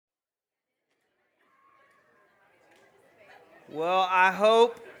Well, I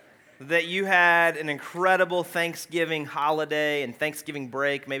hope that you had an incredible Thanksgiving holiday and Thanksgiving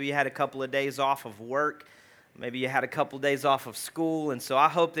break. Maybe you had a couple of days off of work. Maybe you had a couple of days off of school. And so I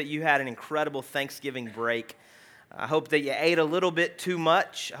hope that you had an incredible Thanksgiving break. I hope that you ate a little bit too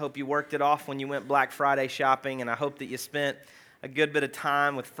much. I hope you worked it off when you went Black Friday shopping. And I hope that you spent a good bit of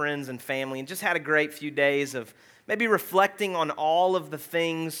time with friends and family and just had a great few days of maybe reflecting on all of the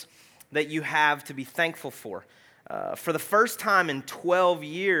things that you have to be thankful for. For the first time in 12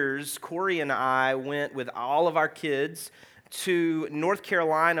 years, Corey and I went with all of our kids to North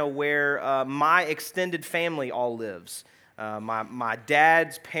Carolina where my extended family all lives. My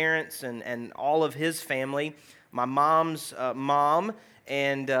dad's parents and all of his family, my mom's mom,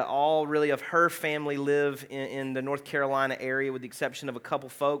 and all really of her family live in the North Carolina area with the exception of a couple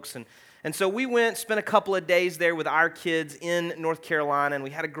folks. And so we went, spent a couple of days there with our kids in North Carolina, and we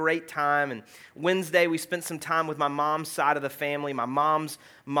had a great time. And Wednesday, we spent some time with my mom's side of the family. My mom's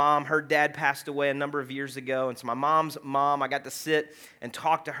mom, her dad passed away a number of years ago. And so my mom's mom, I got to sit and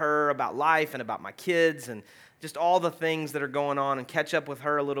talk to her about life and about my kids and just all the things that are going on and catch up with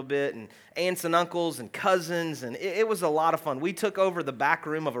her a little bit, and aunts and uncles and cousins, and it was a lot of fun. We took over the back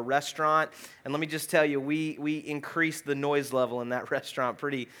room of a restaurant, and let me just tell you, we increased the noise level in that restaurant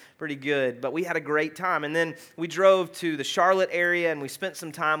pretty good, but we had a great time. And then we drove to the Charlotte area, and we spent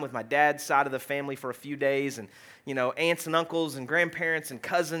some time with my dad's side of the family for a few days, and aunts and uncles and grandparents and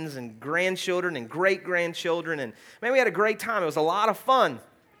cousins and grandchildren and great-grandchildren, and man, we had a great time. It was a lot of fun.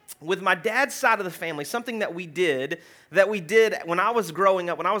 With my dad's side of the family, something that we did when I was growing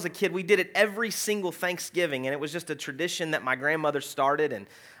up, when I was a kid, we did it every single Thanksgiving, and it was just a tradition that my grandmother started,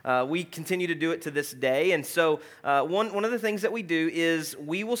 and we continue to do it to this day. And so one of the things that we do is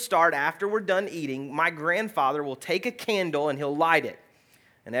we will start after we're done eating. My grandfather will take a candle and he'll light it.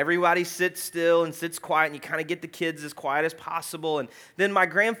 And everybody sits still and sits quiet, and you kind of get the kids as quiet as possible. And then my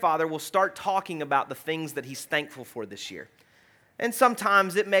grandfather will start talking about the things that he's thankful for this year. And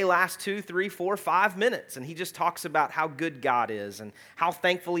sometimes it may last 2, 3, 4, 5 minutes. And he just talks about how good God is and how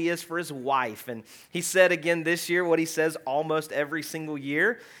thankful he is for his wife. And he said again this year what he says almost every single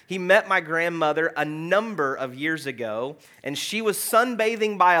year. He met my grandmother a number of years ago, and she was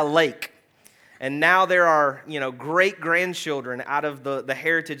sunbathing by a lake. And now there are, great-grandchildren out of the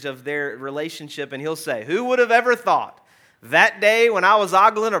heritage of their relationship. And he'll say, who would have ever thought that day when I was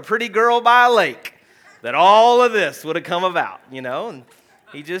ogling a pretty girl by a lake that all of this would have come about, and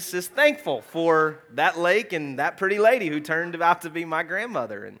he just is thankful for that lake and that pretty lady who turned out to be my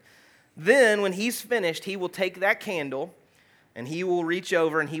grandmother. And then when he's finished, he will take that candle and he will reach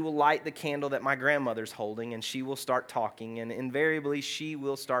over and he will light the candle that my grandmother's holding, and she will start talking, and invariably she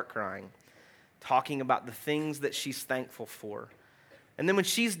will start crying, talking about the things that she's thankful for. And then when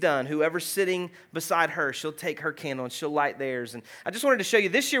she's done, whoever's sitting beside her, she'll take her candle and she'll light theirs. And I just wanted to show you,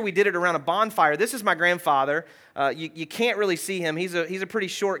 this year we did it around a bonfire. This is my grandfather. You can't really see him. He's a pretty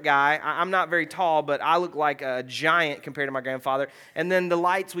short guy. I'm not very tall, but I look like a giant compared to my grandfather. And then the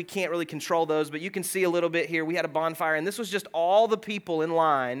lights, we can't really control those, but you can see a little bit here. We had a bonfire, and this was just all the people in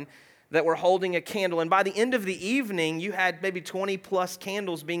line that were holding a candle. And by the end of the evening, you had maybe 20 plus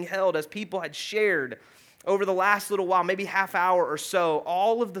candles being held as people had shared over the last little while, maybe half hour or so,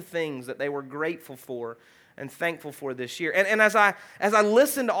 all of the things that they were grateful for and thankful for this year. And as I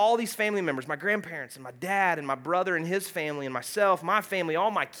listened to all these family members, my grandparents and my dad and my brother and his family and myself, my family,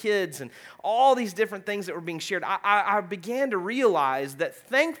 all my kids, and all these different things that were being shared, I began to realize that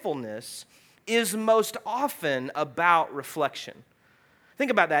thankfulness is most often about reflection.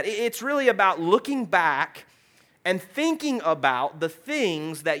 Think about that. It's really about looking back and thinking about the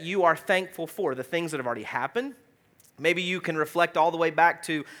things that you are thankful for, the things that have already happened. Maybe you can reflect all the way back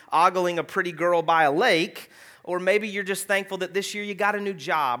to ogling a pretty girl by a lake, or maybe you're just thankful that this year you got a new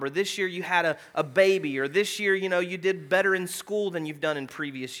job, or this year you had a baby, or this year, you did better in school than you've done in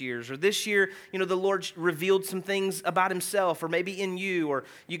previous years, or this year, the Lord revealed some things about himself, or maybe in you, or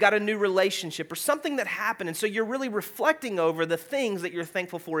you got a new relationship, or something that happened, and so you're really reflecting over the things that you're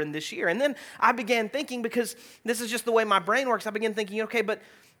thankful for in this year. And then I began thinking, because this is just the way my brain works, I began thinking, okay, but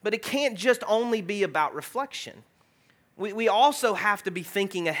it can't just only be about reflection. We also have to be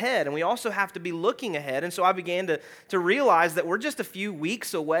thinking ahead, and we also have to be looking ahead. And so I began to realize that we're just a few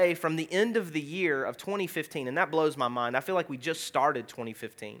weeks away from the end of the year of 2015, and that blows my mind. I feel like we just started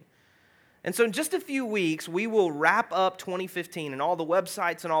 2015. And so in just a few weeks, we will wrap up 2015, and all the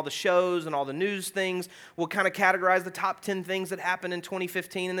websites and all the shows and all the news things will kind of categorize the top 10 things that happened in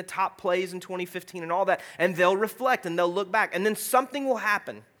 2015 and the top plays in 2015 and all that, and they'll reflect and they'll look back, and then something will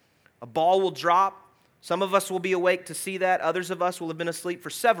happen. A ball will drop. Some of us will be awake to see that. Others of us will have been asleep for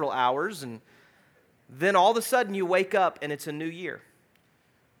several hours, and then all of a sudden you wake up and it's a new year.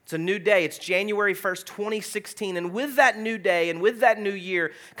 It's a new day. It's January 1st, 2016. And with that new day and with that new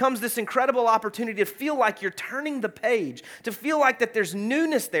year comes this incredible opportunity to feel like you're turning the page, to feel like that there's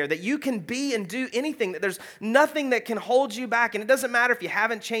newness there, that you can be and do anything, that there's nothing that can hold you back. And it doesn't matter if you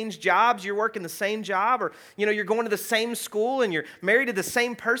haven't changed jobs, you're working the same job, or you're going to the same school and you're married to the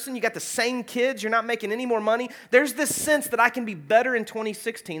same person, you got the same kids, you're not making any more money. There's this sense that I can be better in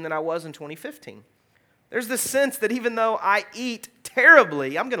 2016 than I was in 2015. There's this sense that even though I eat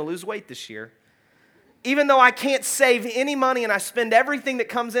terribly, I'm going to lose weight this year. Even though I can't save any money and I spend everything that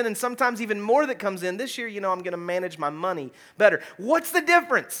comes in and sometimes even more that comes in, this year, I'm going to manage my money better. What's the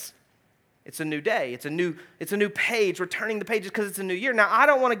difference? It's a new day. It's a new page. We're turning the pages because it's a new year. Now, I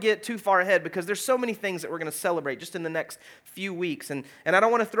don't want to get too far ahead because there's so many things that we're going to celebrate just in the next few weeks. And I don't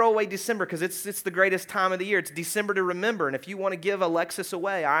want to throw away December because it's the greatest time of the year. It's December to remember. And if you want to give a Lexus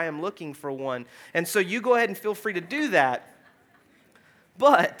away, I am looking for one. And so you go ahead and feel free to do that.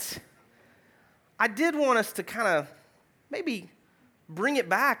 But I did want us to kind of maybe bring it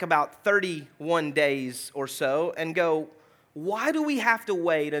back about 31 days or so and go, why do we have to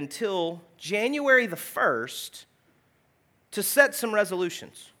wait until January the 1st to set some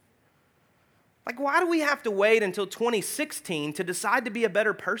resolutions? Like, why do we have to wait until 2016 to decide to be a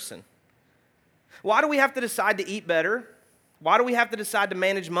better person? Why do we have to decide to eat better? Why do we have to decide to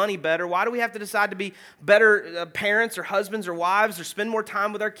manage money better? Why do we have to decide to be better parents or husbands or wives or spend more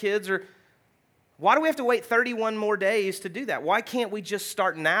time with our kids? Or why do we have to wait 31 more days to do that? Why can't we just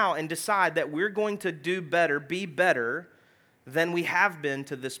start now and decide that we're going to do better, be better than we have been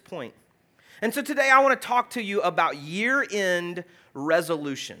to this point? And so today I want to talk to you about year-end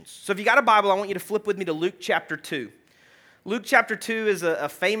resolutions. So if you got a Bible, I want you to flip with me to Luke chapter 2. Luke chapter 2 is a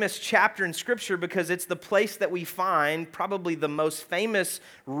famous chapter in Scripture because it's the place that we find probably the most famous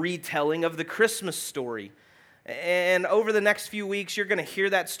retelling of the Christmas story. And over the next few weeks, you're going to hear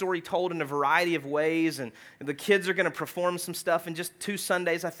that story told in a variety of ways, and the kids are going to perform some stuff in just 2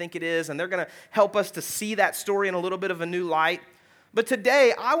 Sundays, I think it is, and they're going to help us to see that story in a little bit of a new light. But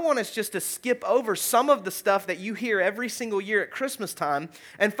today, I want us just to skip over some of the stuff that you hear every single year at Christmas time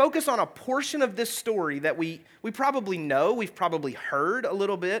and focus on a portion of this story that we probably know, we've probably heard a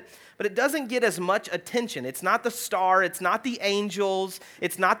little bit, but it doesn't get as much attention. It's not the star, it's not the angels,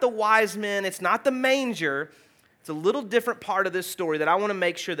 it's not the wise men, it's not the manger. It's a little different part of this story that I want to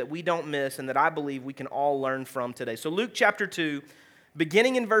make sure that we don't miss and that I believe we can all learn from today. So Luke chapter 2,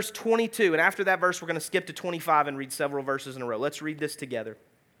 beginning in verse 22, and after that verse we're going to skip to 25 and read several verses in a row. Let's read this together.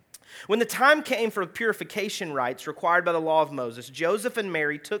 When the time came for purification rites required by the law of Moses, Joseph and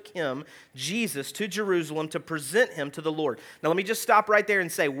Mary took him, Jesus, to Jerusalem to present him to the Lord. Now let me just stop right there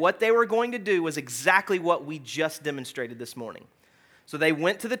and say what they were going to do was exactly what we just demonstrated this morning. So they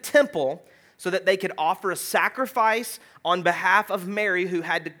went to the temple so that they could offer a sacrifice on behalf of Mary, who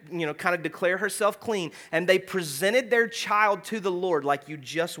had to, kind of declare herself clean. And they presented their child to the Lord, like you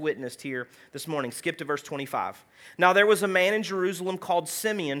just witnessed here this morning. Skip to verse 25. Now there was a man in Jerusalem called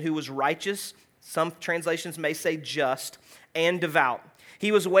Simeon who was righteous, some translations may say just, and devout.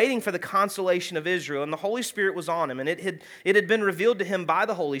 He was waiting for the consolation of Israel, and the Holy Spirit was on him. And it had been revealed to him by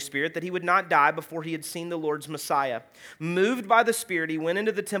the Holy Spirit that he would not die before he had seen the Lord's Messiah. Moved by the Spirit, he went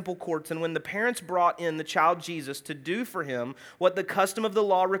into the temple courts, and when the parents brought in the child Jesus to do for him what the custom of the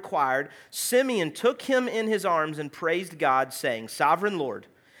law required, Simeon took him in his arms and praised God, saying, "Sovereign Lord,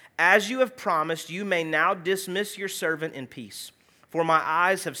 as you have promised, you may now dismiss your servant in peace. For my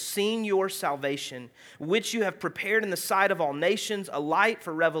eyes have seen your salvation, which you have prepared in the sight of all nations, a light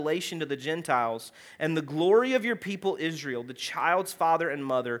for revelation to the Gentiles, and the glory of your people Israel." The child's father and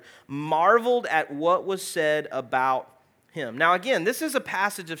mother marveled at what was said about him. Now again, this is a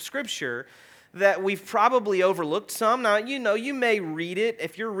passage of Scripture that we've probably overlooked some. Now, you may read it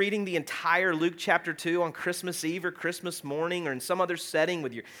if you're reading the entire Luke chapter 2 on Christmas Eve or Christmas morning or in some other setting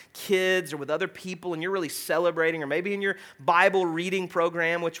with your kids or with other people and you're really celebrating, or maybe in your Bible reading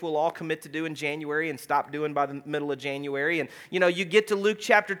program, which we'll all commit to do in January and stop doing by the middle of January. And, you get to Luke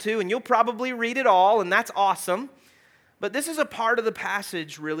chapter 2 and you'll probably read it all, and that's awesome. But this is a part of the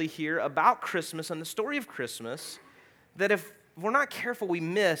passage really here about Christmas and the story of Christmas that if we're not careful, we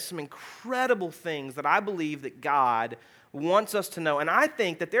miss some incredible things that I believe that God wants us to know. And I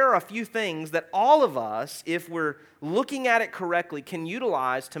think that there are a few things that all of us, if we're looking at it correctly, can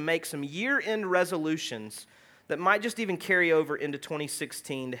utilize to make some year-end resolutions that might just even carry over into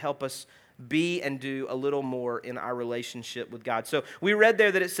 2016 to help us be and do a little more in our relationship with God. So we read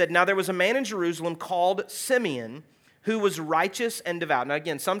there that it said, "Now there was a man in Jerusalem called Simeon, who was righteous and devout. Now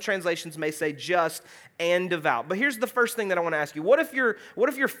again, some translations may say just and devout. But here's the first thing that I want to ask you. What if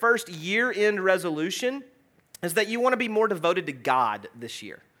your first year-end resolution is that you want to be more devoted to God this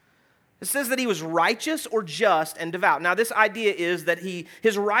year? It says that he was righteous or just and devout. Now this idea is that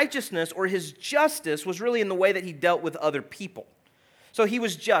his righteousness or his justice was really in the way that he dealt with other people. So he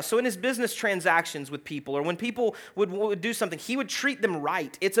was just. So in his business transactions with people, or when people would do something, he would treat them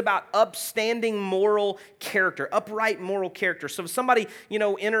right. It's about upstanding moral character, upright moral character. So if somebody,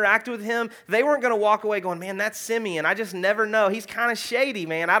 interacted with him, they weren't going to walk away going, man, that's Simeon. I just never know. He's kind of shady,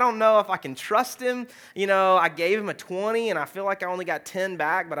 man. I don't know if I can trust him. I gave him a 20 and I feel like I only got 10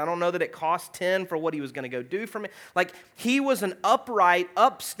 back, but I don't know that it cost 10 for what he was going to go do for me. Like, he was an upright,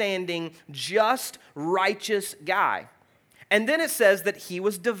 upstanding, just, righteous guy. And then it says that he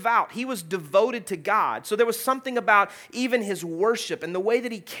was devout. He was devoted to God. So there was something about even his worship and the way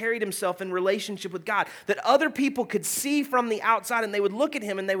that he carried himself in relationship with God that other people could see from the outside, and they would look at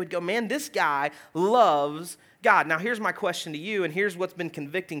him and they would go, man, this guy loves God. Now here's my question to you, and here's what's been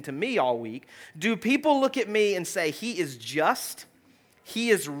convicting to me all week. Do people look at me and say, he is just, he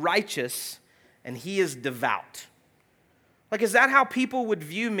is righteous, and he is devout? Like, is that how people would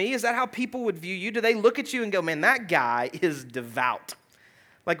view me? Is that how people would view you? Do they look at you and go, man, that guy is devout?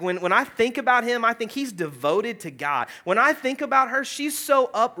 Like, when I think about him, I think he's devoted to God. When I think about her, she's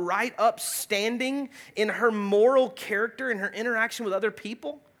so upright, upstanding in her moral character and her interaction with other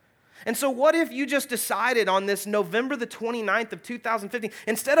people. And so what if you just decided on this November the 29th of 2015,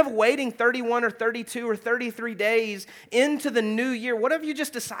 instead of waiting 31 or 32 or 33 days into the new year, what if you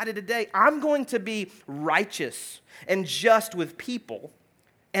just decided today, I'm going to be righteous and just with people,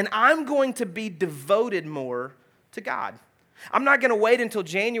 and I'm going to be devoted more to God. I'm not going to wait until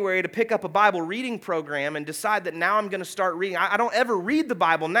January to pick up a Bible reading program and decide that now I'm going to start reading. I don't ever read the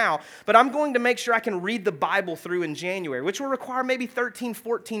Bible now, but I'm going to make sure I can read the Bible through in January, which will require maybe 13,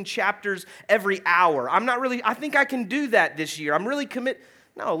 14 chapters every hour. I think I can do that this year. I'm really committed.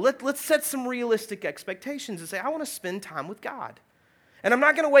 No, let's set some realistic expectations and say, I want to spend time with God. And I'm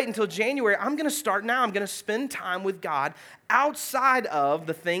not going to wait until January. I'm going to start now. I'm going to spend time with God outside of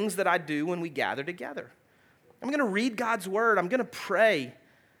the things that I do when we gather together. I'm going to read God's word. I'm going to pray.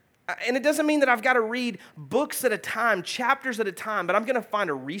 And it doesn't mean that I've got to read books at a time, chapters at a time, but I'm going to find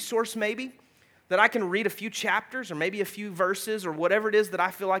a resource maybe that I can read a few chapters or maybe a few verses or whatever it is that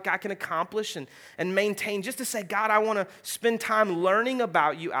I feel like I can accomplish and maintain, just to say, God, I want to spend time learning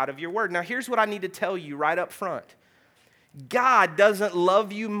about you out of your word. Now, here's what I need to tell you right up front. God doesn't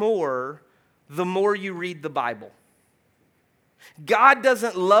love you more the more you read the Bible. God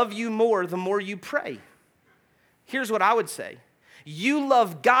doesn't love you more the more you pray. Here's what I would say. You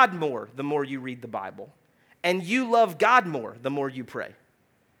love God more the more you read the Bible, and you love God more the more you pray.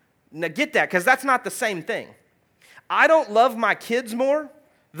 Now get that, because that's not the same thing. I don't love my kids more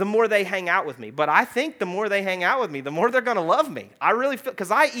the more they hang out with me, but I think the more they hang out with me, the more they're going to love me. I really feel,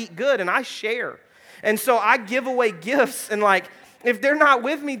 because I eat good and I share. And so I give away gifts, and if they're not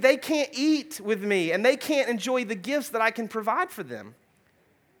with me, they can't eat with me, and they can't enjoy the gifts that I can provide for them.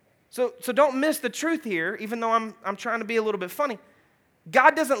 So don't miss the truth here, even though I'm trying to be a little bit funny.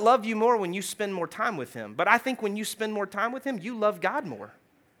 God doesn't love you more when you spend more time with him. But I think when you spend more time with him, you love God more.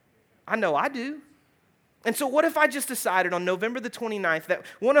 I know I do. And so what if I just decided on November the 29th that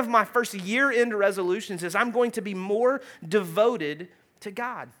one of my first year-end resolutions is I'm going to be more devoted to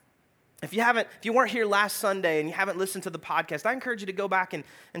God? If you weren't here last Sunday and you haven't listened to the podcast, I encourage you to go back and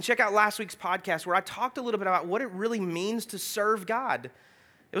check out last week's podcast where I talked a little bit about what it really means to serve God.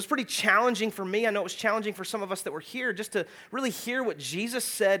 It was pretty challenging for me. I know it was challenging for some of us that were here just to really hear what Jesus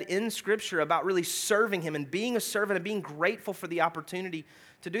said in Scripture about really serving him and being a servant and being grateful for the opportunity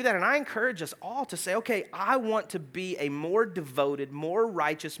to do that. And I encourage us all to say, okay, I want to be a more devoted, more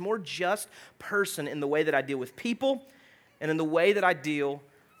righteous, more just person in the way that I deal with people and in the way that I deal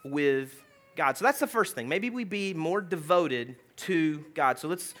with God. So that's the first thing. Maybe we be more devoted to God. So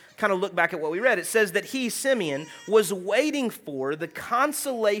let's kind of look back at what we read. It says that he, Simeon, was waiting for the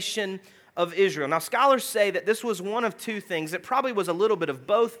consolation of Israel. Now, scholars say that this was one of two things. It probably was a little bit of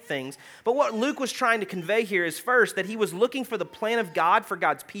both things. But what Luke was trying to convey here is first that he was looking for the plan of God for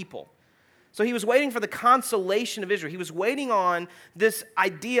God's people. So he was waiting for the consolation of Israel. He was waiting on this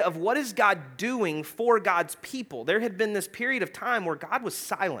idea of what is God doing for God's people. There had been this period of time where God was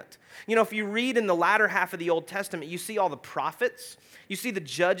silent. If you read in the latter half of the Old Testament, you see all the prophets, you see the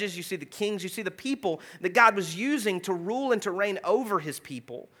judges, you see the kings, you see the people that God was using to rule and to reign over his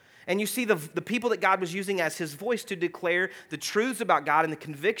people. And you see the people that God was using as his voice to declare the truths about God and the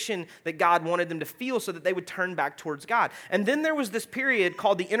conviction that God wanted them to feel so that they would turn back towards God. And then there was this period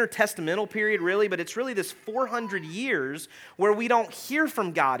called the intertestamental period, really, but it's really this 400 years where we don't hear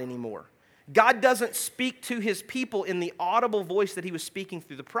from God anymore. God doesn't speak to his people in the audible voice that he was speaking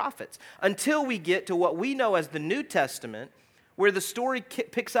through the prophets until we get to what we know as the New Testament, where the story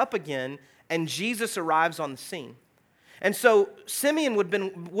picks up again and Jesus arrives on the scene. And so Simeon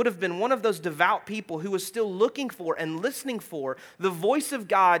would have been one of those devout people who was still looking for and listening for the voice of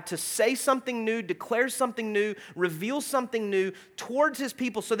God to say something new, declare something new, reveal something new towards his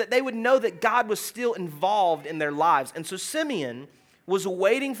people so that they would know that God was still involved in their lives. And so Simeon was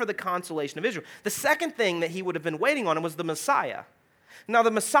waiting for the consolation of Israel. The second thing that he would have been waiting on was the Messiah. Now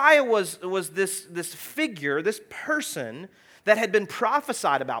the Messiah was this figure, this person that had been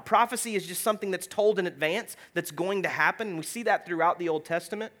prophesied about. Prophecy is just something that's told in advance that's going to happen, and we see that throughout the Old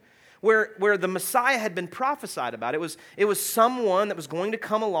Testament, where the Messiah had been prophesied about. It was someone that was going to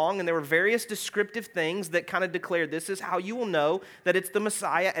come along, and there were various descriptive things that kind of declared this is how you will know that it's the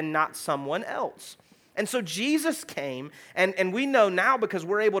Messiah and not someone else. And so Jesus came, and we know now because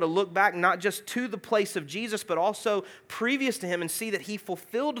we're able to look back not just to the place of Jesus, but also previous to him and see that he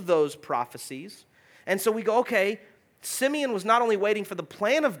fulfilled those prophecies. And so we go, okay, Simeon was not only waiting for the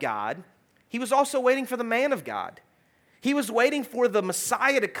plan of God, he was also waiting for the man of God. He was waiting for the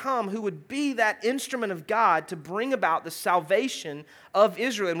Messiah to come who would be that instrument of God to bring about the salvation of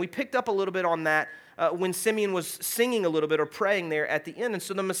Israel. And we picked up a little bit on that when Simeon was singing a little bit or praying there at the end. And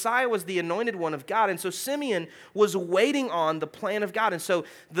so the Messiah was the anointed one of God. And so Simeon was waiting on the plan of God. And so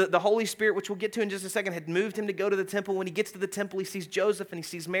the Holy Spirit, which we'll get to in just a second, had moved him to go to the temple. When he gets to the temple, he sees Joseph and he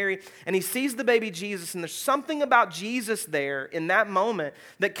sees Mary and he sees the baby Jesus. And there's something about Jesus there in that moment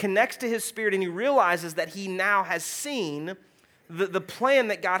that connects to his spirit. And he realizes that he now has seen the plan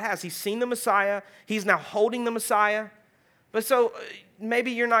that God has. He's seen the Messiah. He's now holding the Messiah. But so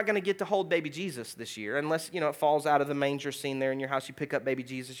maybe you're not going to get to hold baby Jesus this year unless, it falls out of the manger scene there in your house. You pick up baby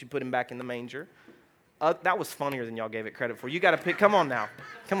Jesus, you put him back in the manger. That was funnier than y'all gave it credit for. You got to pick, come on now.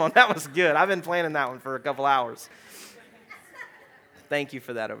 Come on, that was good. I've been planning that one for a couple hours. Thank you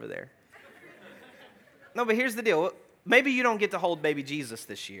for that over there. No, but here's the deal. Maybe you don't get to hold baby Jesus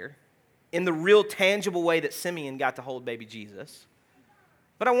this year in the real tangible way that Simeon got to hold baby Jesus.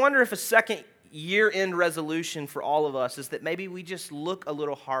 But I wonder if a second year-end resolution for all of us is that maybe we just look a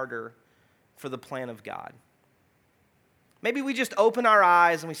little harder for the plan of God. Maybe we just open our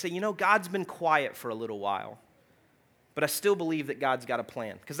eyes and we say, God's been quiet for a little while, but I still believe that God's got a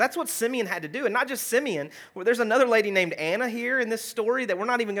plan. Because that's what Simeon had to do. And not just Simeon. There's another lady named Anna here in this story that we're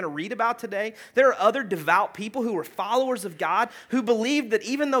not even going to read about today. There are other devout people who were followers of God who believed that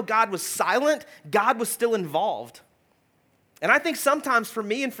even though God was silent, God was still involved. And I think sometimes for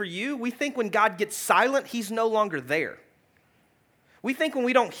me and for you, we think when God gets silent, he's no longer there. We think when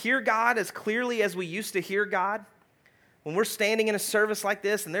we don't hear God as clearly as we used to hear God, when we're standing in a service like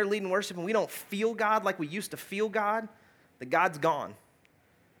this and they're leading worship and we don't feel God like we used to feel God, that God's gone.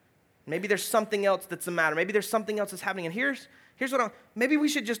 Maybe there's something else that's the matter. Maybe there's something else that's happening. And here's what maybe we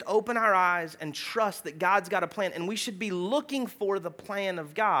should just open our eyes and trust that God's got a plan, and we should be looking for the plan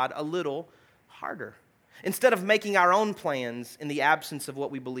of God a little harder, instead of making our own plans in the absence of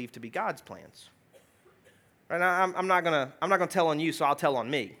what we believe to be God's plans. Right now, I'm not gonna tell on you, so I'll tell on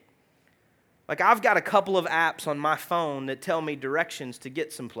me. Like, I've got a couple of apps on my phone that tell me directions to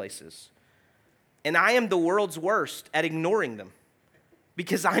get some places. And I am the world's worst at ignoring them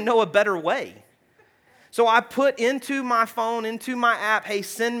because I know a better way. So I put into my phone, into my app, hey,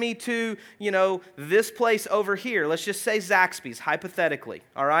 send me to, this place over here. Let's just say Zaxby's, hypothetically,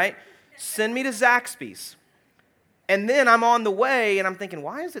 all right? Send me to Zaxby's. And then I'm on the way, and I'm thinking,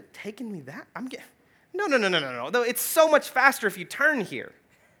 why is it taking me that? No. Though it's so much faster if you turn here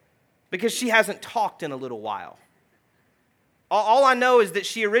because she hasn't talked in a little while. All I know is that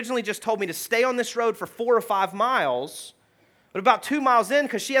she originally just told me to stay on this road for 4 or 5 miles, but about 2 miles in,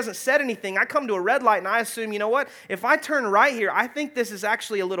 because she hasn't said anything, I come to a red light, and I assume, if I turn right here, I think this is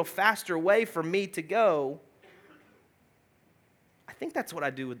actually a little faster way for me to go. I think that's what I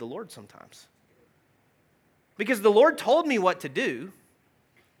do with the Lord sometimes. Because the Lord told me what to do.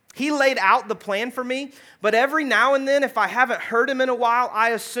 He laid out the plan for me, but every now and then, if I haven't heard him in a while,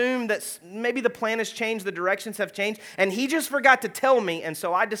 I assume that maybe the plan has changed, the directions have changed, and he just forgot to tell me, and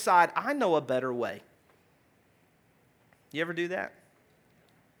so I decide I know a better way. You ever do that?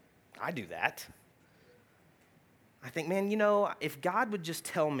 I do that. I think, man, if God would just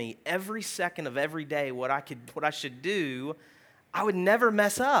tell me every second of every day what I should do, I would never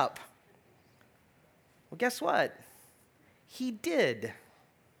mess up. Well, guess what? He did.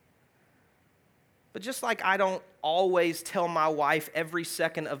 But just like I don't always tell my wife every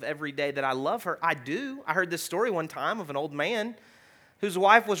second of every day that I love her, I do. I heard this story one time of an old man whose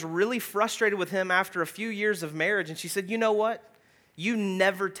wife was really frustrated with him after a few years of marriage, and she said, "You know what? You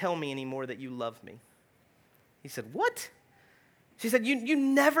never tell me anymore that you love me." He said, "What?" She said, you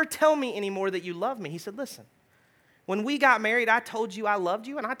never tell me anymore that you love me." He said, "Listen, when we got married, I told you I loved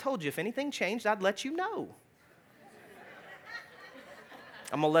you, and I told you if anything changed, I'd let you know."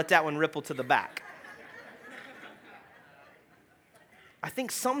 I'm going to let that one ripple to the back. I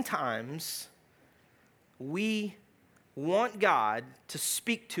think sometimes we want God to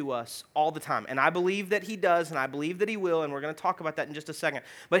speak to us all the time. And I believe that he does, and I believe that he will, and we're going to talk about that in just a second.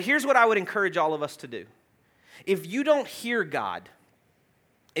 But here's what I would encourage all of us to do. If you don't hear God,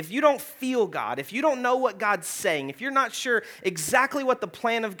 if you don't feel God, if you don't know what God's saying, if you're not sure exactly what the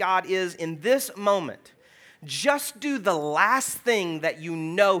plan of God is in this moment, just do the last thing that you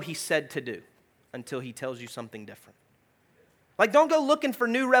know he said to do until he tells you something different. Like, don't go looking for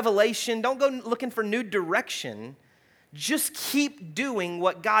new revelation. Don't go looking for new direction. Just keep doing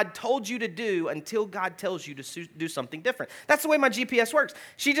what God told you to do until God tells you to do something different. That's the way my GPS works.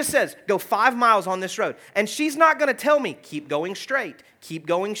 She just says, go 5 miles on this road. And she's not going to tell me, keep going straight, keep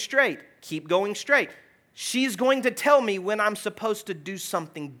going straight, keep going straight. She's going to tell me when I'm supposed to do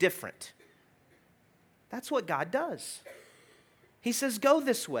something different. That's what God does. He says, go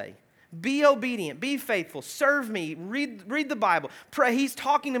this way. Be obedient, be faithful, serve me, read the Bible, pray. He's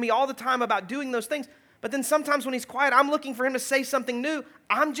talking to me all the time about doing those things. But then sometimes when he's quiet, I'm looking for him to say something new.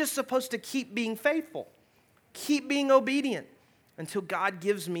 I'm just supposed to keep being faithful, keep being obedient until God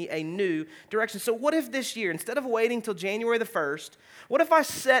gives me a new direction. So what if this year, instead of waiting till January the 1st, what if I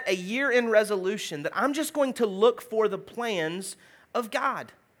set a year-end resolution that I'm just going to look for the plans of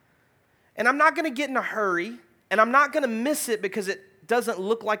God? And I'm not going to get in a hurry, and I'm not going to miss it because it doesn't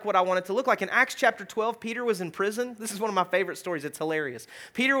look like what I want it to look like. In Acts chapter 12, Peter was in prison. This is one of my favorite stories. It's hilarious.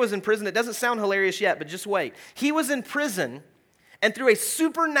 Peter was in prison. It doesn't sound hilarious yet, but just wait. He was in prison, and through a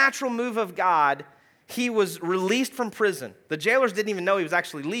supernatural move of God, he was released from prison. The jailers didn't even know he was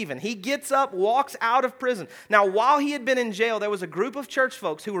actually leaving. He gets up, walks out of prison. Now, while he had been in jail, there was a group of church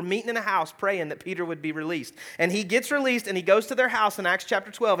folks who were meeting in a house praying that Peter would be released. And he gets released, and he goes to their house in Acts chapter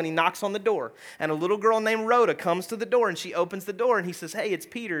 12, and he knocks on the door. And a little girl named Rhoda comes to the door, and she opens the door, and he says, "Hey, it's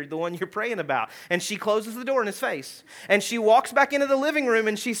Peter, the one you're praying about." And she closes the door in his face. And she walks back into the living room,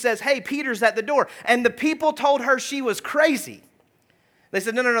 and she says, "Hey, Peter's at the door." And the people told her she was crazy. They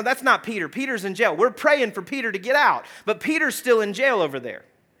said, no, that's not Peter. Peter's in jail. We're praying for Peter to get out, but Peter's still in jail over there.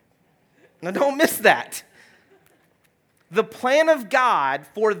 Now, don't miss that. The plan of God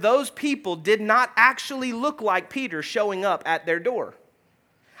for those people did not actually look like Peter showing up at their door.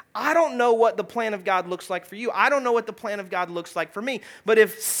 I don't know what the plan of God looks like for you. I don't know what the plan of God looks like for me. But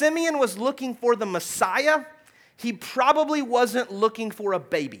if Simeon was looking for the Messiah, he probably wasn't looking for a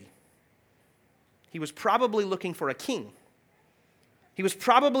baby. He was probably looking for a king. He was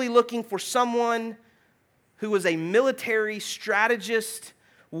probably looking for someone who was a military strategist,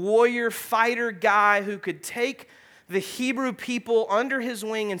 warrior, fighter guy who could take the Hebrew people under his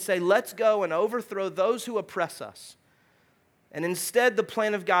wing and say, "Let's go and overthrow those who oppress us." And instead, the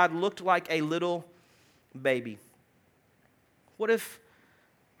plan of God looked like a little baby. What if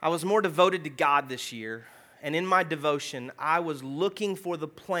I was more devoted to God this year, and in my devotion, I was looking for the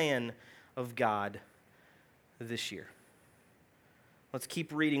plan of God this year? Let's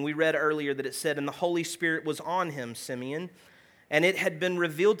keep reading. We read earlier that it said, "And the Holy Spirit was on him," Simeon, "and it had been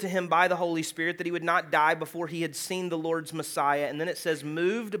revealed to him by the Holy Spirit that he would not die before he had seen the Lord's Messiah." And then it says,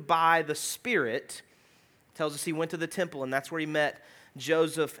 moved by the Spirit, tells us he went to the temple, and that's where he met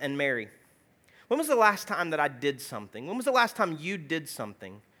Joseph and Mary. When was the last time that I did something? When was the last time you did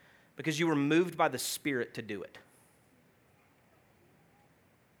something because you were moved by the Spirit to do it?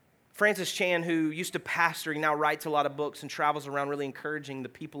 Francis Chan, who used to pastor, he now writes a lot of books and travels around really encouraging the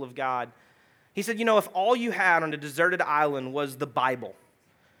people of God. He said, if all you had on a deserted island was the Bible,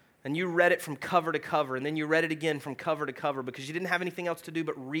 and you read it from cover to cover, and then you read it again from cover to cover because you didn't have anything else to do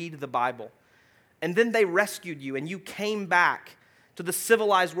but read the Bible, and then they rescued you and you came back to the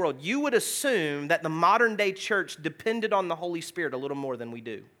civilized world, you would assume that the modern day church depended on the Holy Spirit a little more than we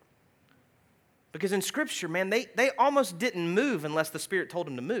do. Because in Scripture, man, they almost didn't move unless the Spirit told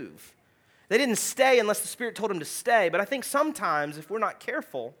them to move. They didn't stay unless the Spirit told them to stay. But I think sometimes, if we're not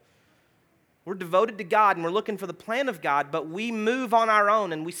careful, we're devoted to God and we're looking for the plan of God, but we move on our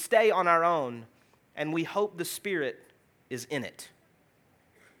own and we stay on our own, and we hope the Spirit is in it.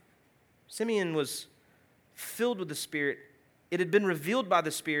 Simeon was filled with the Spirit. It had been revealed by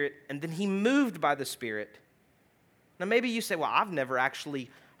the Spirit, and then he moved by the Spirit. Now maybe you say, well, I've never actually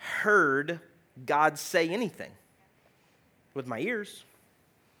heard God say anything with my ears.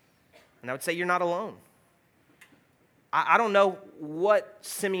 And I would say, you're not alone. I don't know what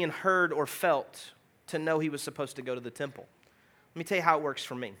Simeon heard or felt to know he was supposed to go to the temple. Let me tell you how it works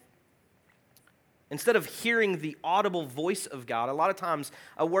for me. Instead of hearing the audible voice of God, a lot of times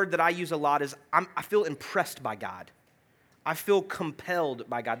a word that I use a lot is I feel impressed by God. I feel compelled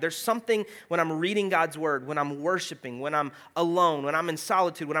by God. There's something when I'm reading God's word, when I'm worshiping, when I'm alone, when I'm in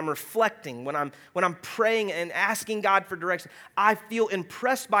solitude, when I'm reflecting, when I'm praying and asking God for direction. I feel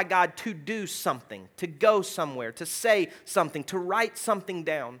impressed by God to do something, to go somewhere, to say something, to write something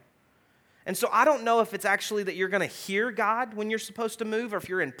down. And so I don't know if it's actually that you're going to hear God when you're supposed to move or if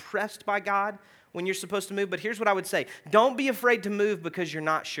you're impressed by God when you're supposed to move. But here's what I would say. Don't be afraid to move because you're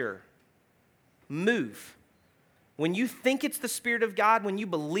not sure. Move. When you think it's the Spirit of God, when you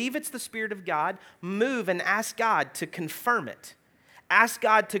believe it's the Spirit of God, move and ask God to confirm it. Ask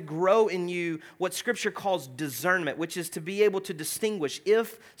God to grow in you what Scripture calls discernment, which is to be able to distinguish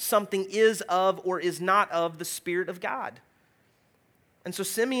if something is of or is not of the Spirit of God. And so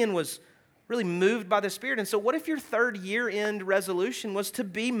Simeon was really moved by the Spirit. And so what if your third year-end resolution was to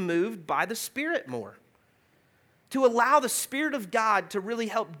be moved by the Spirit more? To allow the Spirit of God to really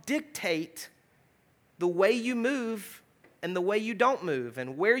help dictate the way you move and the way you don't move,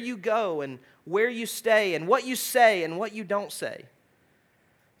 and where you go and where you stay and what you say and what you don't say.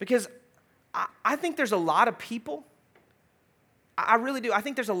 Because I think there's a lot of people, I really do, I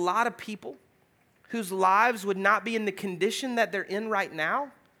think there's a lot of people whose lives would not be in the condition that they're in right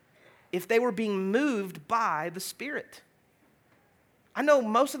now if they were being moved by the Spirit. I know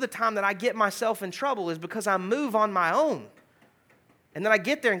most of the time that I get myself in trouble is because I move on my own. And then I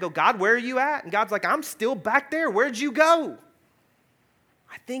get there and go, God, where are you at? And God's like, I'm still back there. Where'd you go?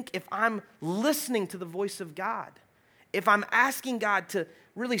 I think if I'm listening to the voice of God, if I'm asking God to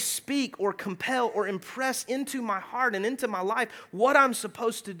really speak or compel or impress into my heart and into my life what I'm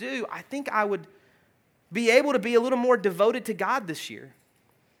supposed to do, I think I would be able to be a little more devoted to God this year.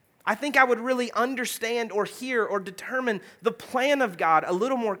 I think I would really understand or hear or determine the plan of God a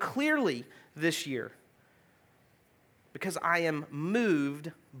little more clearly this year, because I am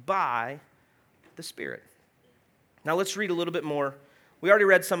moved by the Spirit. Now let's read a little bit more. We already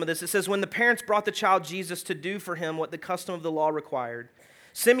read some of this. It says, when the parents brought the child Jesus to do for him what the custom of the law required,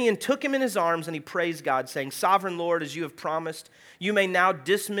 Simeon took him in his arms and he praised God, saying, Sovereign Lord, as you have promised, you may now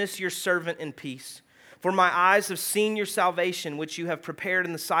dismiss your servant in peace. For my eyes have seen your salvation, which you have prepared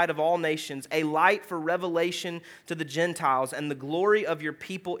in the sight of all nations, a light for revelation to the Gentiles and the glory of your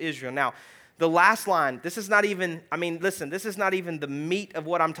people Israel. Now, the last line, this is not even the meat of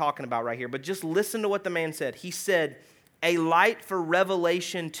what I'm talking about right here, but just listen to what the man said. He said, a light for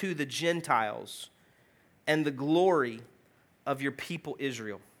revelation to the Gentiles and the glory of your people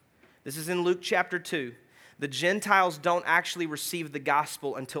Israel. This is in Luke chapter 2. The Gentiles don't actually receive the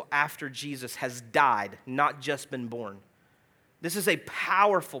gospel until after Jesus has died, not just been born. This is a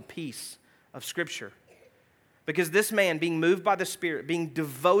powerful piece of Scripture. Because this man, being moved by the Spirit, being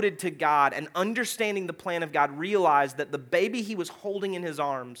devoted to God and understanding the plan of God, realized that the baby he was holding in his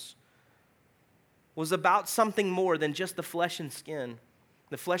arms was about something more than just the flesh and skin,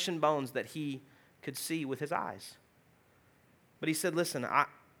 the flesh and bones that he could see with his eyes. But he said, listen,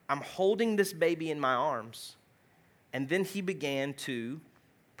 I'm holding this baby in my arms. And then he began to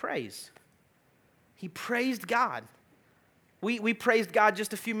praise. He praised God. We praised God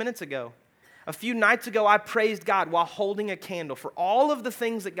just a few minutes ago. A few nights ago, I praised God while holding a candle for all of the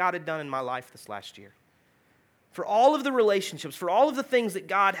things that God had done in my life this last year. For all of the relationships, for all of the things that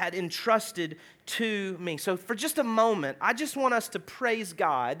God had entrusted to me. So for just a moment, I just want us to praise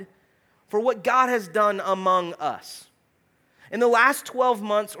God for what God has done among us. In the last 12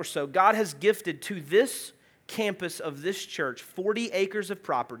 months or so, God has gifted to this campus of this church 40 acres of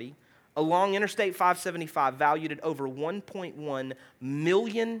property along Interstate 575 valued at over $1.1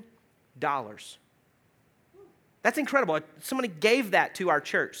 million. That's incredible. Somebody gave that to our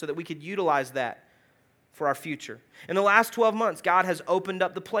church so that we could utilize that for our future. In the last 12 months, God has opened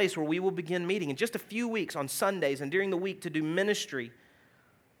up the place where we will begin meeting in just a few weeks on Sundays and during the week to do ministry.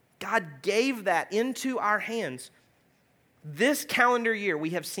 God gave that into our hands. This calendar year, we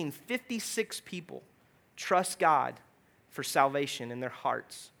have seen 56 people trust God for salvation in their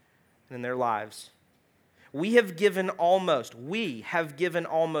hearts and in their lives. We have given almost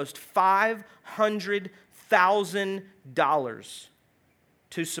 $500,000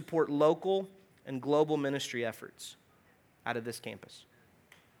 to support local and global ministry efforts out of this campus.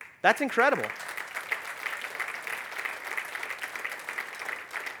 That's incredible.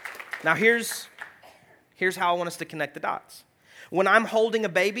 Now here's how I want us to connect the dots. When I'm holding a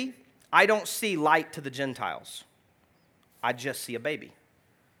baby, I don't see light to the Gentiles. I just see a baby.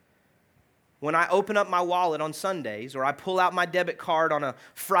 When I open up my wallet on Sundays, or I pull out my debit card on a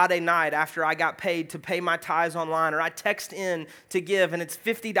Friday night after I got paid to pay my tithes online, or I text in to give and it's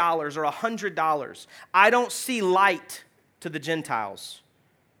 $50 or $100, I don't see light to the Gentiles.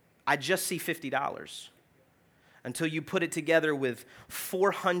 I just see $50. Until you put it together with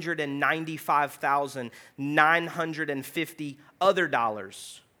 495,950 other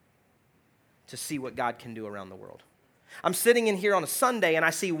dollars to see what God can do around the world. I'm sitting in here on a Sunday and I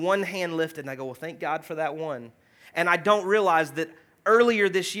see one hand lifted and I go, well, thank God for that one. And I don't realize that earlier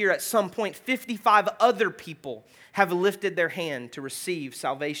this year at some point, 55 other people have lifted their hand to receive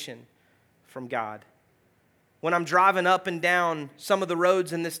salvation from God. When I'm driving up and down some of the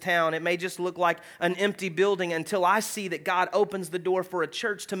roads in this town, it may just look like an empty building until I see that God opens the door for a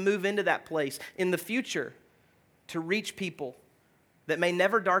church to move into that place in the future to reach people that may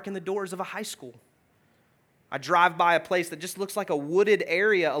never darken the doors of a high school. I drive by a place that just looks like a wooded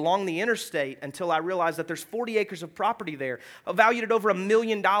area along the interstate until I realize that there's 40 acres of property there, valued at over $1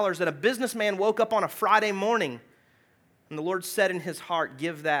 million, that a businessman woke up on a Friday morning and the Lord said in his heart,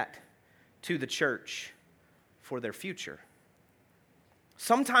 give that to the church for their future.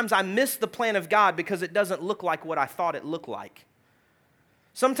 Sometimes I miss the plan of God because it doesn't look like what I thought it looked like.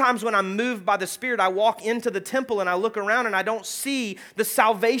 Sometimes when I'm moved by the Spirit, I walk into the temple and I look around and I don't see the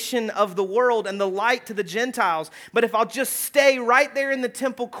salvation of the world and the light to the Gentiles. But if I'll just stay right there in the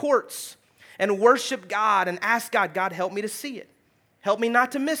temple courts and worship God and ask God, God, help me to see it. Help me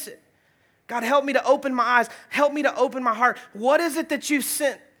not to miss it. God, help me to open my eyes. Help me to open my heart. What is it that you've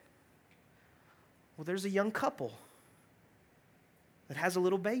sent? Well, there's a young couple that has a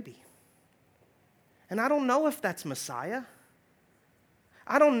little baby. And I don't know if that's Messiah.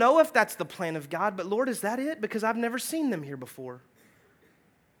 I don't know if that's the plan of God, but Lord, is that it? Because I've never seen them here before.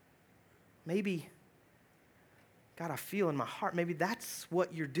 Maybe, God, I feel in my heart, maybe that's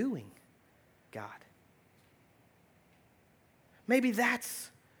what you're doing, God. Maybe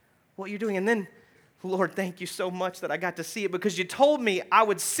that's what you're doing. And then, Lord, thank you so much that I got to see it because you told me I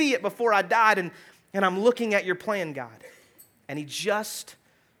would see it before I died, and I'm looking at your plan, God. And he just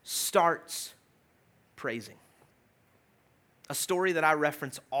starts praising. A story that I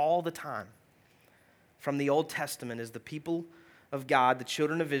reference all the time from the Old Testament is the people of God, the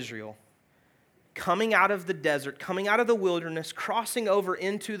children of Israel, coming out of the desert, coming out of the wilderness, crossing over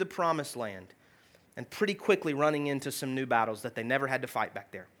into the promised land, and pretty quickly running into some new battles that they never had to fight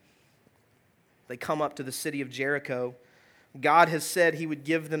back there. They come up to the city of Jericho. God has said he would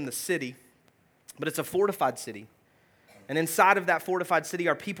give them the city, but it's a fortified city. And inside of that fortified city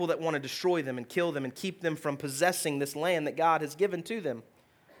are people that want to destroy them and kill them and keep them from possessing this land that God has given to them.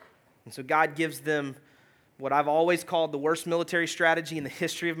 And so God gives them what I've always called the worst military strategy in the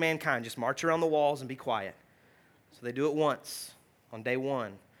history of mankind. Just march around the walls and be quiet. So they do it once on day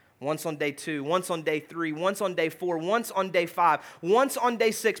 1, once on day 2, once on day 3, once on day 4, once on day 5, once on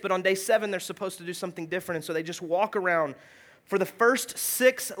day 6. But on day 7, they're supposed to do something different. And so they just walk around for the first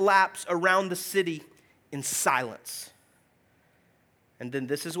 6 laps around the city in silence. And then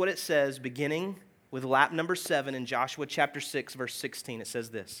this is what it says, beginning with lap number 7 in Joshua chapter 6, verse 16. It says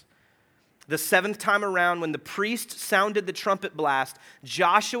this: the 7th time around, when the priest sounded the trumpet blast,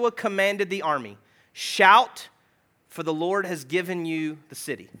 Joshua commanded the army, shout, for the Lord has given you the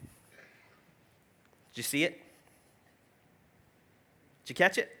city. Did you see it? Did you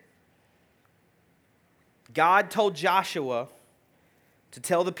catch it? God told Joshua to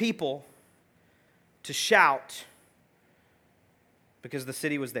tell the people to shout because the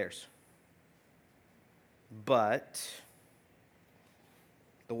city was theirs. But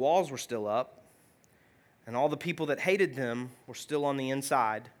the walls were still up, and all the people that hated them were still on the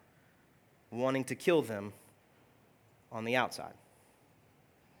inside, wanting to kill them on the outside.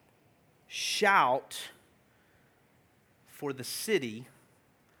 Shout, for the city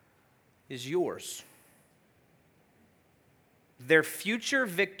is yours. Their future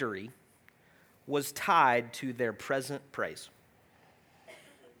victory was tied to their present praise.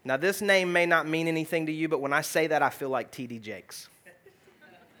 Now, this name may not mean anything to you, but when I say that, I feel like T.D. Jakes.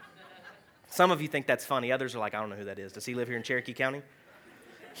 Some of you think that's funny. Others are like, I don't know who that is. Does he live here in Cherokee County?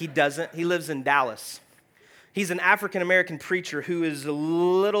 He doesn't. He lives in Dallas. He's an African-American preacher who is a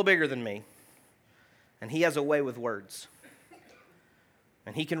little bigger than me, and he has a way with words.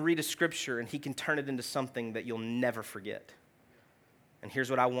 And he can read a scripture, and he can turn it into something that you'll never forget. And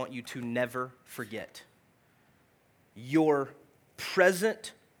here's what I want you to never forget. Your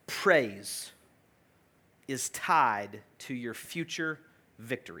present praise is tied to your future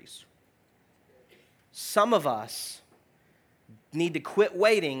victories. Some of us need to quit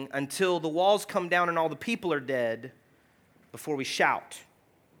waiting until the walls come down and all the people are dead before we shout.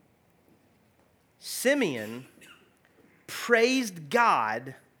 Simeon praised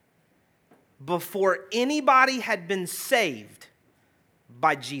God before anybody had been saved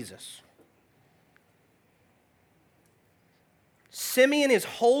by Jesus. Simeon is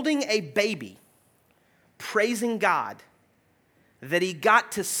holding a baby, praising God that he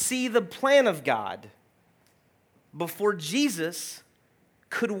got to see the plan of God before Jesus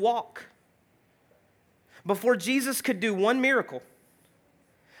could walk, before Jesus could do one miracle,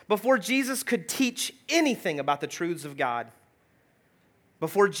 before Jesus could teach anything about the truths of God,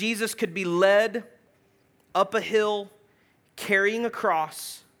 before Jesus could be led up a hill carrying a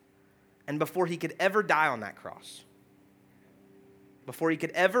cross, and before he could ever die on that cross, before he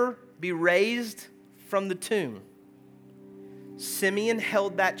could ever be raised from the tomb, Simeon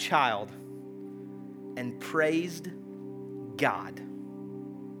held that child and praised God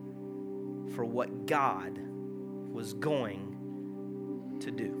for what God was going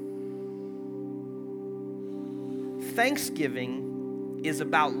to do. Thanksgiving is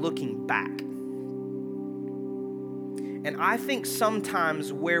about looking back. And I think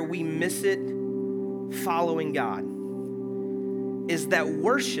sometimes where we miss it following God is that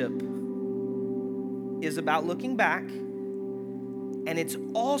worship is about looking back, and it's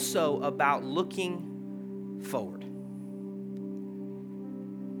also about looking forward.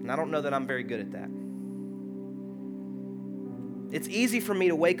 And I don't know that I'm very good at that. It's easy for me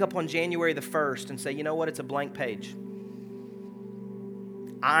to wake up on January the 1st and say, you know what, it's a blank page.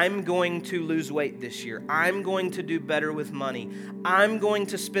 I'm going to lose weight this year. I'm going to do better with money. I'm going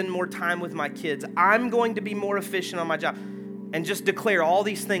to spend more time with my kids. I'm going to be more efficient on my job. And just declare all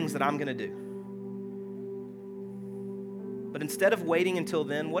these things that I'm going to do. But instead of waiting until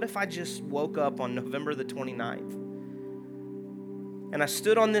then, what if I just woke up on November the 29th and I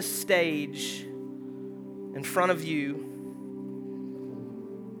stood on this stage in front of you,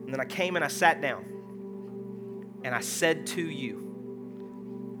 and then I came and I sat down and I said to you,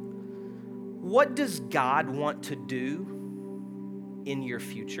 what does God want to do in your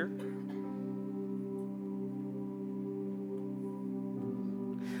future?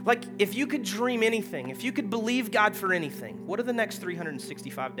 Like, if you could dream anything, if you could believe God for anything, what do the next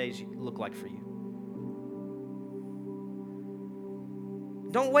 365 days look like for you?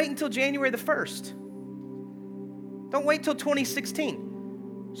 Don't wait until January the 1st. Don't wait till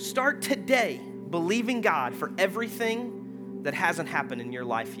 2016. Start today believing God for everything that hasn't happened in your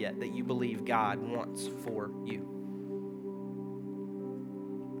life yet that you believe God wants for you.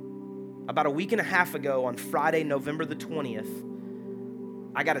 About a week and a half ago on Friday, November the 20th,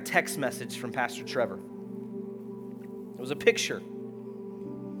 I got a text message from Pastor Trevor. It was a picture.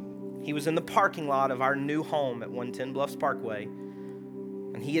 He was in the parking lot of our new home at 110 Bluffs Parkway,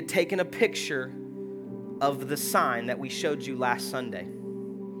 and he had taken a picture of the sign that we showed you last Sunday.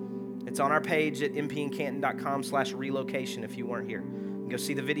 It's on our page at mpandcanton.com/relocation if you weren't here. You can go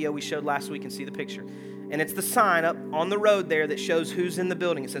see the video we showed last week and see the picture. And it's the sign up on the road there that shows who's in the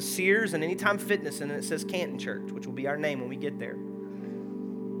building. It says Sears and Anytime Fitness, and it says Canton Church, which will be our name when we get there.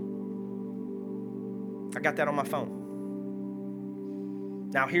 I got that on my phone.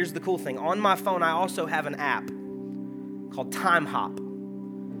 Now, here's the cool thing. On my phone, I also have an app called Time Hop.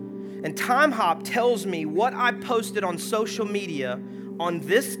 And Time Hop tells me what I posted on social media on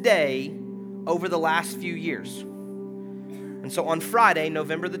this day over the last few years. And so on Friday,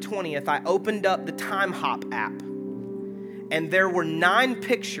 November the 20th, I opened up the Time Hop app. And there were 9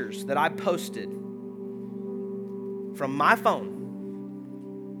 pictures that I posted from my phone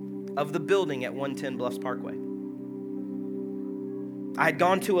of the building at 110 Bluffs Parkway. I had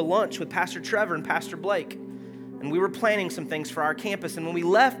gone to a lunch with Pastor Trevor and Pastor Blake, and we were planning some things for our campus. And when we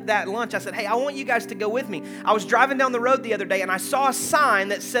left that lunch, I said, hey, I want you guys to go with me. I was driving down the road the other day, and I saw a sign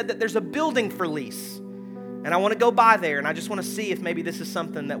that said that there's a building for lease. And I want to go by there, and I just want to see if maybe this is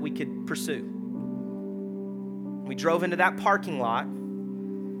something that we could pursue. We drove into that parking lot.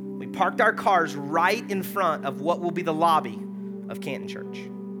 We parked our cars right in front of what will be the lobby of Canton Church.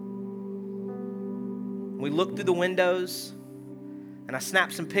 We looked through the windows, and I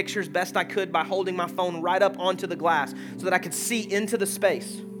snapped some pictures best I could by holding my phone right up onto the glass so that I could see into the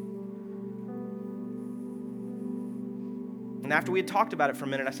space. And after we had talked about it for a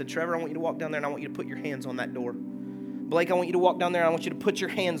minute, I said, Trevor, I want you to walk down there, and I want you to put your hands on that door. Blake, I want you to walk down there, and I want you to put your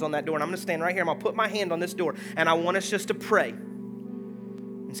hands on that door. And I'm going to stand right here, and I'm going to put my hand on this door, and I want us just to pray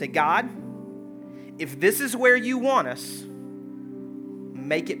and say, God, if this is where you want us,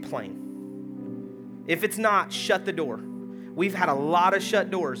 make it plain. If it's not, shut the door. We've had a lot of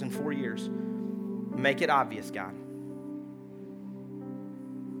shut doors in 4 years. Make it obvious, God.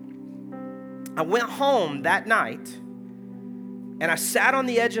 I went home that night and I sat on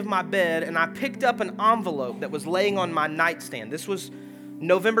the edge of my bed and I picked up an envelope that was laying on my nightstand. This was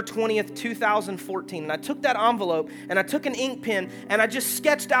November 20th, 2014. And I took that envelope and I took an ink pen and I just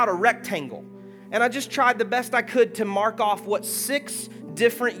sketched out a rectangle. And I just tried the best I could to mark off what 6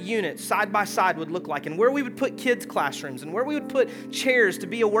 different units side by side would look like, and where we would put kids' classrooms, and where we would put chairs to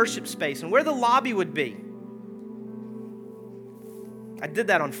be a worship space, and where the lobby would be. I did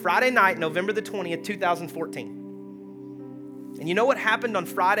that on Friday night, November the 20th, 2014. And you know what happened on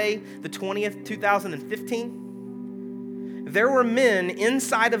Friday the 20th, 2015? There were men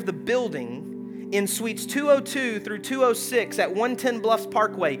inside of the building in suites 202 through 206 at 110 Bluffs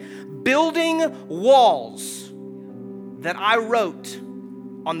Parkway, building walls that I wrote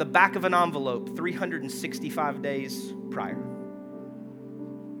on the back of an envelope 365 days prior.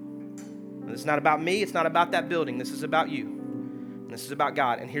 This is not about me. It's not about that building. This is about you. And this is about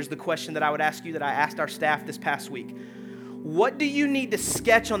God. And here's the question that I would ask you that I asked our staff this past week. What do you need to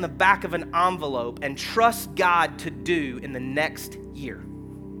sketch on the back of an envelope and trust God to do in the next year?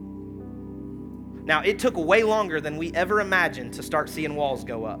 Now, it took way longer than we ever imagined to start seeing walls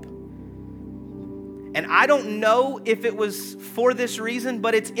go up. And I don't know if it was for this reason,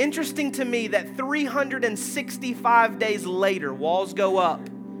 but it's interesting to me that 365 days later, walls go up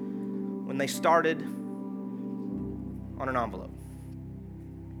when they started on an envelope.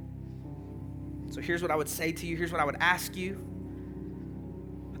 So here's what I would say to you. Here's what I would ask you.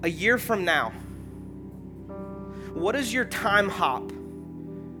 A year from now, what does your time hop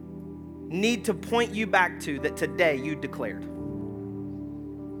need to point you back to that today you declared?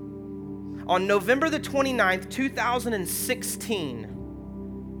 On November the 29th, 2016,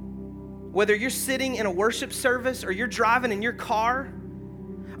 whether you're sitting in a worship service or you're driving in your car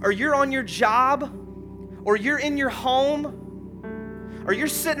or you're on your job or you're in your home or you're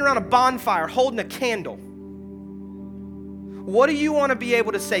sitting around a bonfire holding a candle, what do you want to be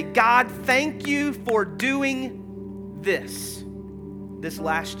able to say? God, thank you for doing this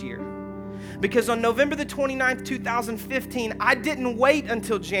last year. Because on November the 29th, 2015, I didn't wait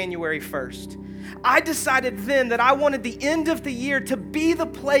until January 1st. I decided then that I wanted the end of the year to be the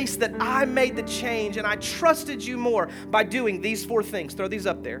place that I made the change, and I trusted you more by doing these 4 things. Throw these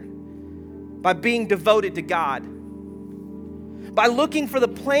up there. By being devoted to God. By looking for the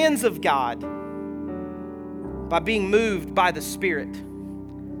plans of God. By being moved by the Spirit.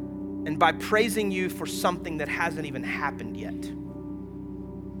 And by praising you for something that hasn't even happened yet.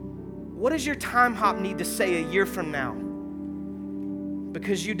 What does your time hop need to say a year from now?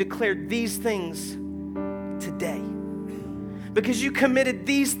 Because you declared these things today. Because you committed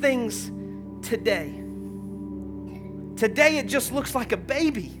these things today. Today it just looks like a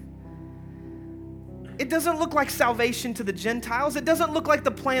baby. It doesn't look like salvation to the Gentiles. It doesn't look like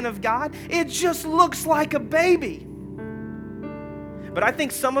the plan of God. It just looks like a baby. But I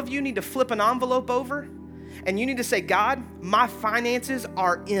think some of you need to flip an envelope over and you need to say, God, my finances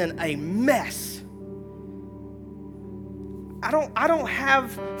are in a mess. I don't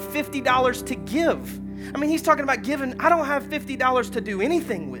have $50 to give. I mean, he's talking about giving. I don't have $50 to do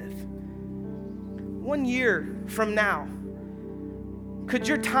anything with. 1 year from now, could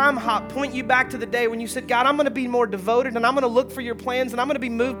your time hop point you back to the day when you said, God, I'm going to be more devoted and I'm going to look for your plans and I'm going to be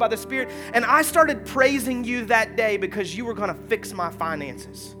moved by the Spirit. And I started praising you that day because you were going to fix my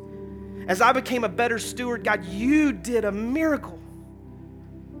finances. As I became a better steward, God, you did a miracle.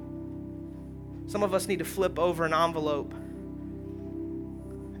 Some of us need to flip over an envelope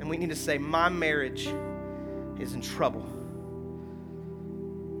and we need to say, my marriage is in trouble.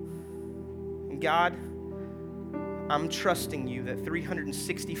 And God, I'm trusting you that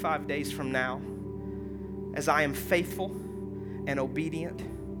 365 days from now, as I am faithful and obedient,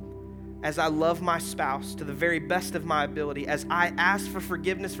 as I love my spouse to the very best of my ability, as I ask for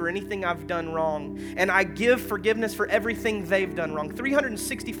forgiveness for anything I've done wrong, and I give forgiveness for everything they've done wrong.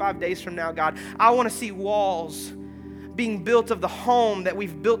 365 days from now, God, I want to see walls being built of the home that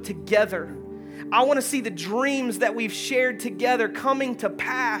we've built together. I want to see the dreams that we've shared together coming to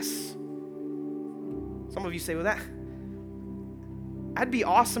pass. Some of you say, well, that'd be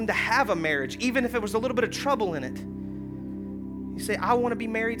awesome to have a marriage, even if it was a little bit of trouble in it. You say, I want to be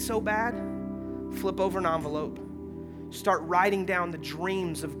married so bad. Flip over an envelope. Start writing down the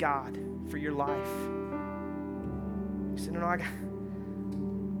dreams of God for your life. You say, no,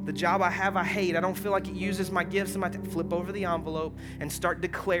 the job I have, I hate. I don't feel like it uses my gifts and my flip over the envelope and start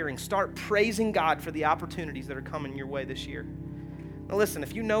declaring, start praising God for the opportunities that are coming your way this year. Now listen,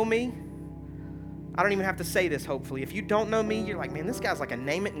 if you know me, I don't even have to say this, hopefully. If you don't know me, you're like, man, this guy's like a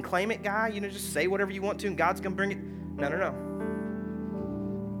name it and claim it guy. You know, just say whatever you want to and God's going to bring it. No.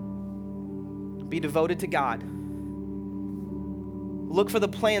 Be devoted to God. Look for the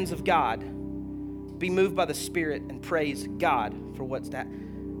plans of God. Be moved by the Spirit and praise God for what's that.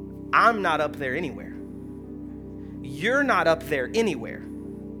 I'm not up there anywhere. You're not up there anywhere.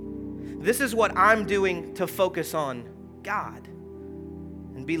 This is what I'm doing to focus on God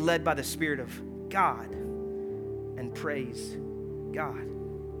and be led by the Spirit of God and praise God.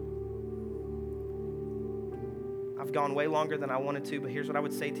 I've gone way longer than I wanted to, but here's what I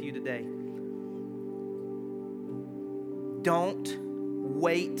would say to you today. Don't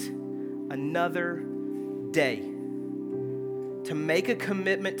wait another day to make a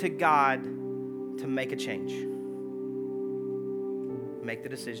commitment to God to make a change. Make the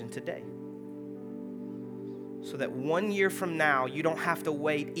decision today. So that 1 year from now, you don't have to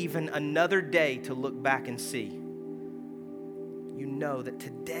wait even another day to look back and see. You know that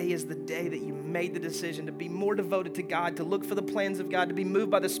today is the day that you made the decision to be more devoted to God, to look for the plans of God, to be moved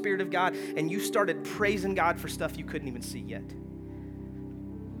by the Spirit of God, and you started praising God for stuff you couldn't even see yet.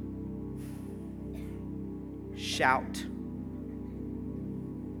 Shout,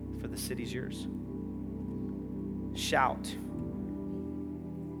 for the city's yours. Shout,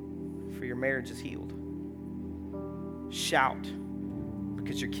 for your marriage is healed. Shout,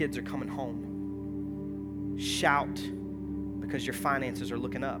 because your kids are coming home. Shout, because your finances are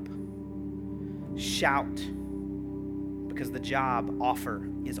looking up. Shout, because the job offer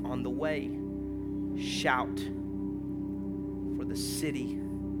is on the way. Shout, for the city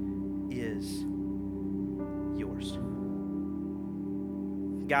is yours.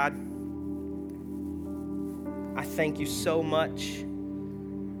 God, I thank you so much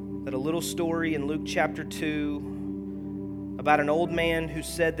that a little story in Luke chapter 2 about an old man who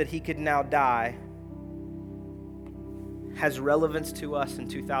said that he could now die has relevance to us in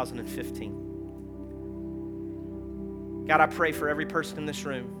 2015. God, I pray for every person in this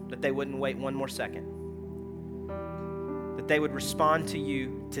room that they wouldn't wait one more second, that they would respond to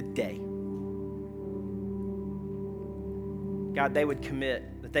you today. God, they would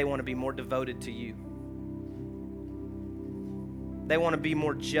commit that they want to be more devoted to you. They want to be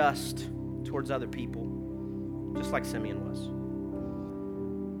more just towards other people, just like Simeon was.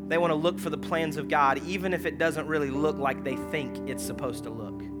 They want to look for the plans of God, even if it doesn't really look like they think it's supposed to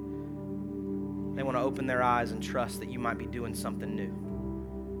look. They want to open their eyes and trust that you might be doing something new.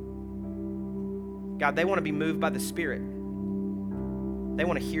 God, they want to be moved by the Spirit. They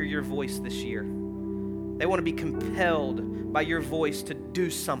want to hear your voice this year. They want to be compelled by your voice to do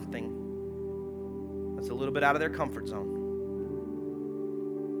something that's a little bit out of their comfort zone.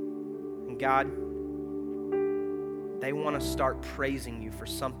 And God, they want to start praising you for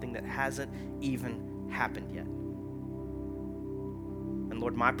something that hasn't even happened yet. And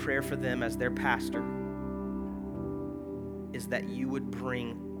Lord, my prayer for them as their pastor is that you would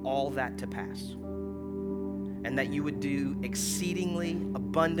bring all that to pass, and that you would do exceedingly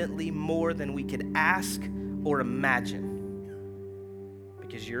abundantly more than we could ask or imagine,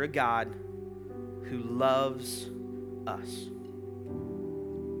 because you're a God who loves us.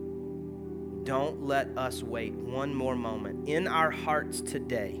 Don't let us wait one more moment. In our hearts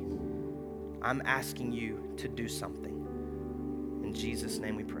today, I'm asking you to do something. In Jesus'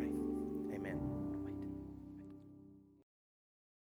 name we pray.